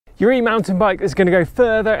Your e-mountain bike is going to go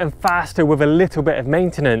further and faster with a little bit of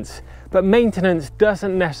maintenance, but maintenance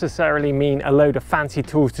doesn't necessarily mean a load of fancy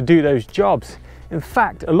tools to do those jobs. In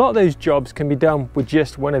fact, a lot of those jobs can be done with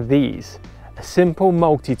just one of these, a simple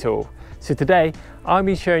multi-tool. So today, I'll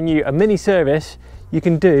be showing you a mini service you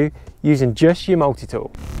can do using just your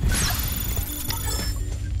multi-tool.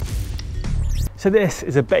 So this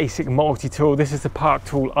is a basic multi-tool. This is the Park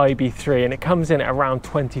Tool IB3 and it comes in at around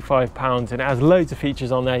 £25 and it has loads of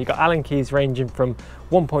features on there. You've got Allen keys ranging from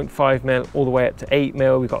 1.5mm all the way up to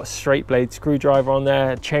 8mm. We've got a straight blade screwdriver on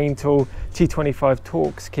there, a chain tool, T25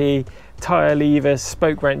 Torx key, tyre levers,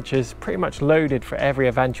 spoke wrenches, pretty much loaded for every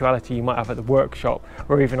eventuality you might have at the workshop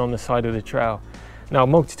or even on the side of the trail. Now,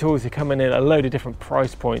 multi-tools are coming in at a load of different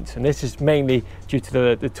price points, and this is mainly due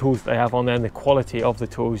to the tools they have on there and the quality of the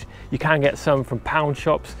tools. You can get some from pound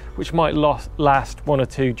shops, which might last one or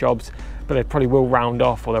two jobs, but they probably will round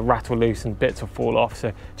off or they'll rattle loose and bits will fall off.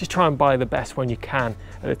 So just try and buy the best one you can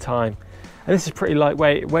at a time. And this is pretty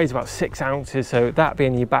lightweight, it weighs about 6 ounces, so that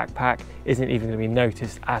being in your backpack isn't even going to be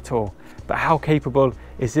noticed at all. But how capable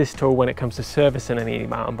is this tool when it comes to servicing an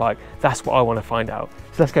e-mountain bike? That's what I want to find out.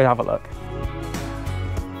 So let's go have a look.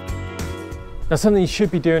 Now, something you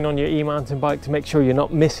should be doing on your e-mountain bike to make sure you're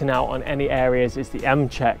not missing out on any areas is the M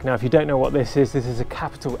check. Now, if you don't know what this is a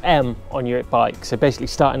capital M on your bike. So basically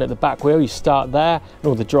starting at the back wheel, you start there, and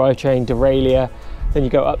all the drivetrain, derailleur, then you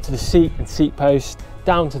go up to the seat and seat post,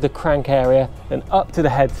 down to the crank area, then up to the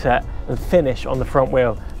headset and finish on the front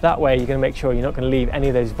wheel. That way you're going to make sure you're not going to leave any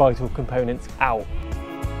of those vital components out.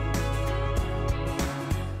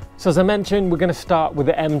 So as I mentioned, we're going to start with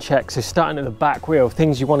the M check. So starting at the back wheel,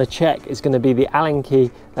 things you want to check is going to be the Allen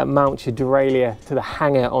key that mounts your derailleur to the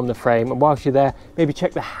hanger on the frame. And whilst you're there, maybe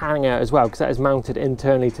check the hanger as well, because that is mounted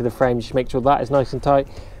internally to the frame. Just make sure that is nice and tight.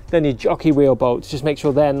 Then your jockey wheel bolts, just make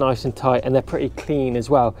sure they're nice and tight and they're pretty clean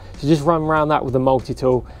as well. So just run around that with the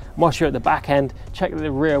multi-tool. Whilst you're at the back end, check that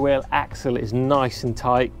the rear wheel axle is nice and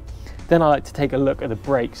tight. Then I like to take a look at the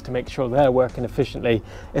brakes to make sure they're working efficiently.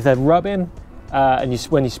 If they're rubbing, and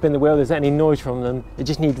when you spin the wheel, there's any noise from them, they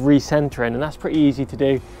just need recentering, and that's pretty easy to do.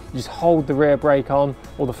 You just hold the rear brake on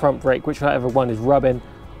or the front brake, whichever one is rubbing,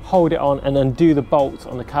 hold it on and undo the bolts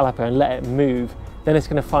on the caliper and let it move. Then it's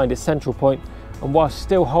going to find its central point, and whilst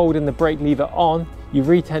still holding the brake lever on, you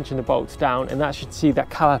retension the bolts down, and that should see that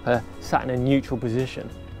caliper sat in a neutral position.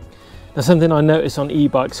 Now, something I notice on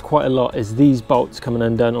e-bikes quite a lot is these bolts coming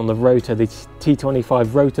undone on the rotor, the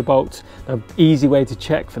T25 rotor bolts. Now, easy way to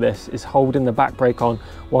check for this is holding the back brake on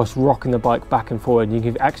whilst rocking the bike back and forward. You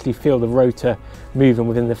can actually feel the rotor moving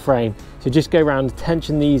within the frame. So just go around and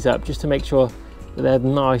tension these up just to make sure that they're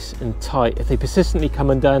nice and tight. If they persistently come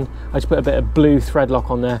undone, I just put a bit of blue thread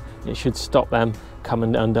lock on there. It should stop them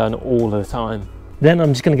coming undone all the time. Then I'm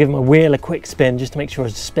just going to give my wheel a quick spin just to make sure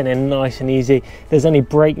it's spinning nice and easy. If there's any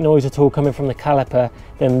brake noise at all coming from the caliper,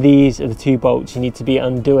 then these are the two bolts you need to be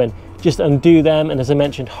undoing. Just undo them, and as I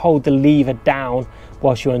mentioned, hold the lever down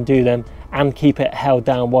whilst you undo them and keep it held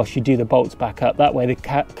down whilst you do the bolts back up. That way the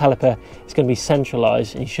caliper is going to be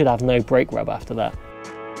centralized and you should have no brake rub after that.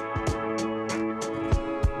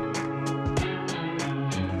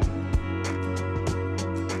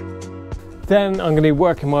 Then I'm going to be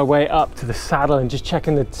working my way up to the saddle and just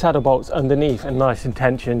checking the saddle bolts underneath and nice and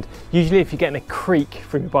tensioned. Usually if you're getting a creak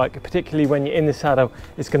from your bike, particularly when you're in the saddle,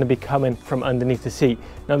 it's going to be coming from underneath the seat.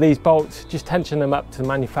 Now these bolts, just tension them up to the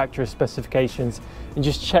manufacturer's specifications and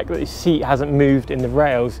just check that the seat hasn't moved in the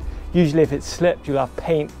rails. Usually if it's slipped, you'll have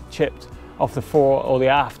paint chipped off the fore or the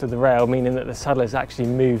aft of the rail, meaning that the saddle has actually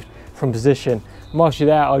moved from position. And whilst you're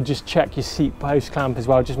there, I'll just check your seat post clamp as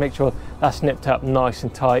well, just make sure that's nipped up nice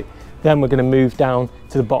and tight. Then we're going to move down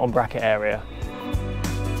to the bottom bracket area.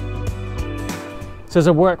 So as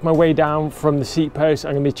I work my way down from the seat post,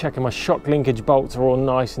 I'm going to be checking my shock linkage bolts are all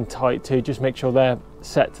nice and tight too. Just make sure they're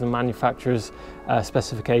set to the manufacturer's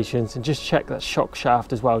specifications, and just check that shock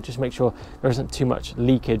shaft as well. Just make sure there isn't too much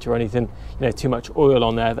leakage or anything, too much oil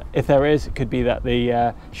on there. If there is, it could be that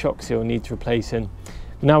the shock seal needs replacing.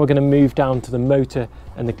 Now we're going to move down to the motor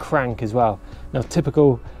and the crank as well. Now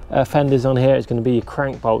typical fenders on here is going to be your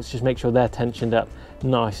crank bolts. Just make sure they're tensioned up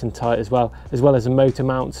nice and tight as well as the motor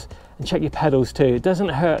mounts, and check your pedals too. It doesn't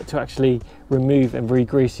hurt to actually remove and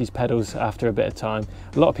re-grease these pedals after a bit of time.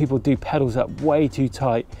 A lot of people do pedals up way too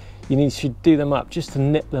tight. You should do them up just to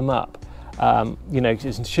nip them up.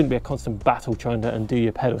 It shouldn't be a constant battle trying to undo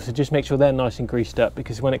your pedals. So just make sure they're nice and greased up,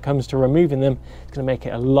 because when it comes to removing them, it's going to make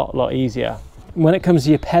it a lot easier. When it comes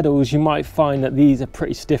to your pedals, you might find that these are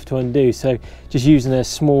pretty stiff to undo, so just using a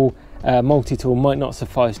small multi-tool might not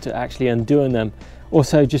suffice to actually undoing them.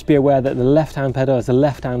 Also, just be aware that the left-hand pedal has a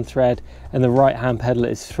left-hand thread and the right-hand pedal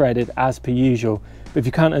is threaded as per usual. But if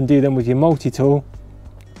you can't undo them with your multi-tool,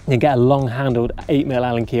 you get a long-handled 8mm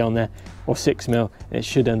Allen key on there, or 6mm, and it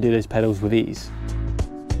should undo those pedals with ease.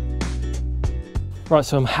 Right,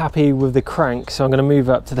 so I'm happy with the crank, so I'm going to move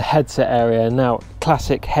up to the headset area. Now,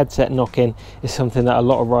 classic headset knock-in is something that a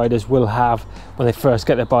lot of riders will have when they first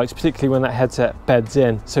get their bikes, particularly when that headset beds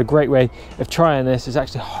in. So a great way of trying this is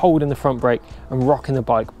actually holding the front brake and rocking the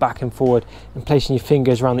bike back and forward and placing your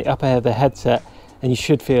fingers around the upper head of the headset, and you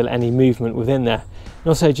should feel any movement within there. And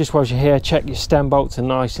also, just whilst you're here, check your stem bolts are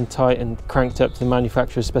nice and tight and cranked up to the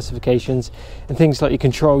manufacturer's specifications, and things like your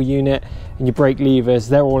control unit and your brake levers,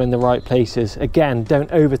 they're all in the right places. Again,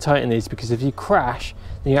 don't over tighten these, because if you crash,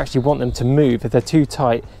 then you actually want them to move. If they're too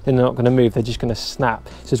tight, then they're not going to move, they're just going to snap.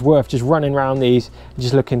 So it's worth just running around these and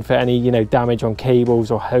just looking for any, damage on cables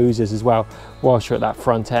or hoses as well whilst you're at that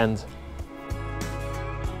front end.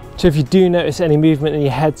 So if you do notice any movement in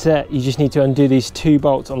your headset, you just need to undo these 2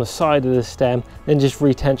 bolts on the side of the stem, then just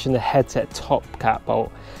retension the headset top cap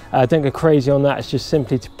bolt. Don't go crazy on that, it's just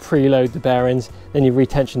simply to preload the bearings, then you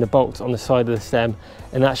retension the bolts on the side of the stem,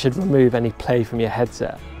 and that should remove any play from your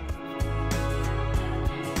headset.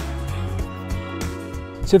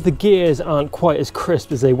 So if the gears aren't quite as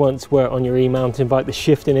crisp as they once were on your e-mountain bike, the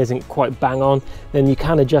shifting isn't quite bang on, then you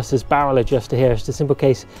can adjust this barrel adjuster here. It's a simple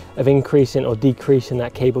case of increasing or decreasing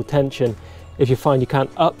that cable tension. If you find you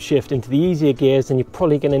can't upshift into the easier gears, then you're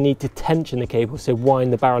probably going to need to tension the cable, so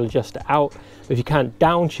wind the barrel adjuster out. But if you can't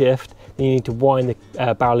downshift, then you need to wind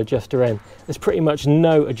the barrel adjuster in. There's pretty much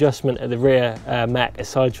no adjustment at the rear mech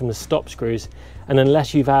aside from the stop screws, and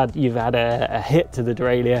unless you've had a hit to the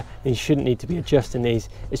derailleur, then you shouldn't need to be adjusting these.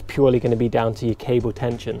 It's purely going to be down to your cable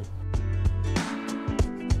tension.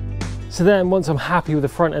 So then, once I'm happy with the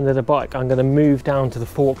front end of the bike, I'm going to move down to the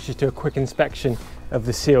forks, just do a quick inspection of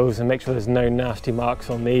the seals and make sure there's no nasty marks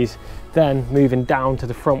on these. Then moving down to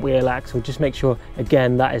the front wheel axle, just make sure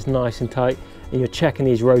again that is nice and tight, and you're checking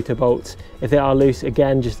these rotor bolts. If they are loose,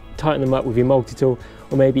 again just tighten them up with your multi-tool,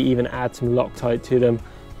 or maybe even add some Loctite to them.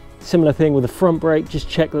 Similar thing with the front brake, just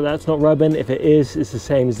check that that's not rubbing. If it is, it's the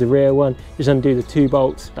same as the rear one. Just undo the 2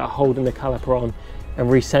 bolts that are holding the caliper on and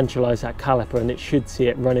re-centralize that caliper, and it should see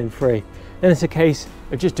it running free. Then it's a case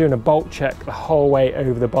of just doing a bolt check the whole way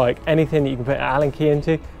over the bike. Anything that you can put an Allen key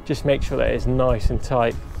into, just make sure that it's nice and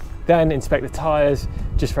tight. Then inspect the tires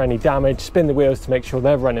just for any damage, spin the wheels to make sure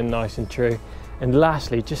they're running nice and true. And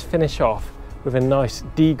lastly, just finish off with a nice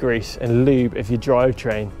degrease and lube of your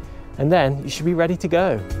drivetrain. And then you should be ready to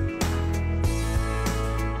go.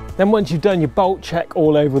 Then once you've done your bolt check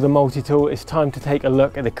all over the multi-tool, it's time to take a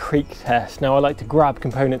look at the creak test. Now I like to grab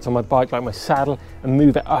components on my bike like my saddle and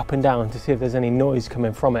move it up and down to see if there's any noise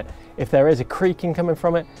coming from it. If there is a creaking coming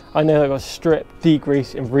from it, I know I've got to strip,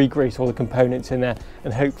 degrease and re-grease all the components in there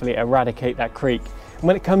and hopefully eradicate that creak. And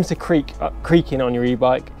when it comes to creaking on your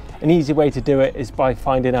e-bike, an easy way to do it is by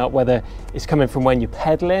finding out whether it's coming from when you're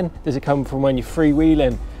pedaling, does it come from when you're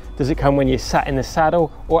freewheeling, does it come when you're sat in the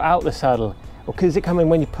saddle or out the saddle, or does it come in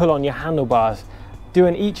when you pull on your handlebars?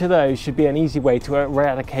 Doing each of those should be an easy way to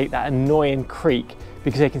eradicate that annoying creak,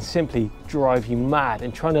 because they can simply drive you mad,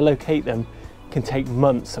 and trying to locate them can take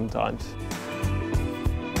months sometimes.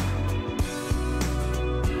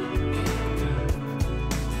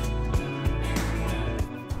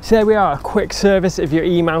 So there we are, a quick service of your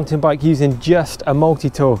e-mountain bike using just a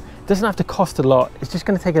multi-tool. It doesn't have to cost a lot, it's just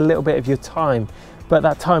going to take a little bit of your time. But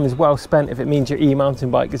that time is well spent if it means your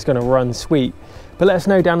e-mountain bike is going to run sweet. But let us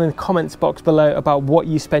know down in the comments box below about what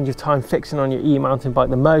you spend your time fixing on your e-mountain bike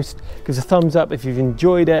the most. Give us a thumbs up if you've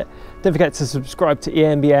enjoyed it. Don't forget to subscribe to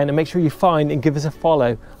EMBN and make sure you find and give us a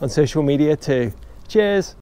follow on social media too. Cheers!